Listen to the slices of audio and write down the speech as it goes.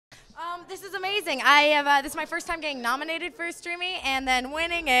This is amazing. I have this is my first time getting nominated for a Streamy and then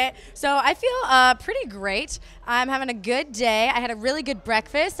winning it. So I feel pretty great. I'm having a good day. I had a really good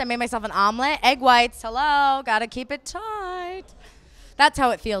breakfast. I made myself an omelet, egg whites. Hello, gotta keep it tight. That's how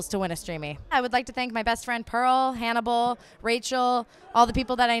it feels to win a Streamy. I would like to thank my best friend Pearl, Hannibal, Rachel, all the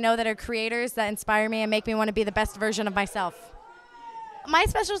people that I know that are creators that inspire me and make me want to be the best version of myself. My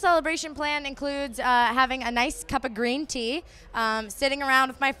special celebration plan includes having a nice cup of green tea, sitting around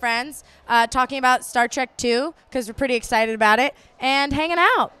with my friends, talking about Star Trek 2, because we're pretty excited about it, and hanging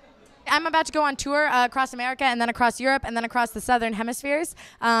out. I'm about to go on tour across America and then across Europe and then across the southern hemispheres.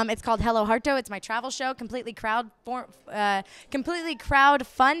 It's called Hello Harto. It's my travel show, completely crowd-funded.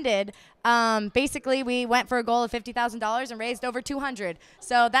 Basically, we went for a goal of $50,000 and raised over $200.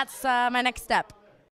 So that's my next step.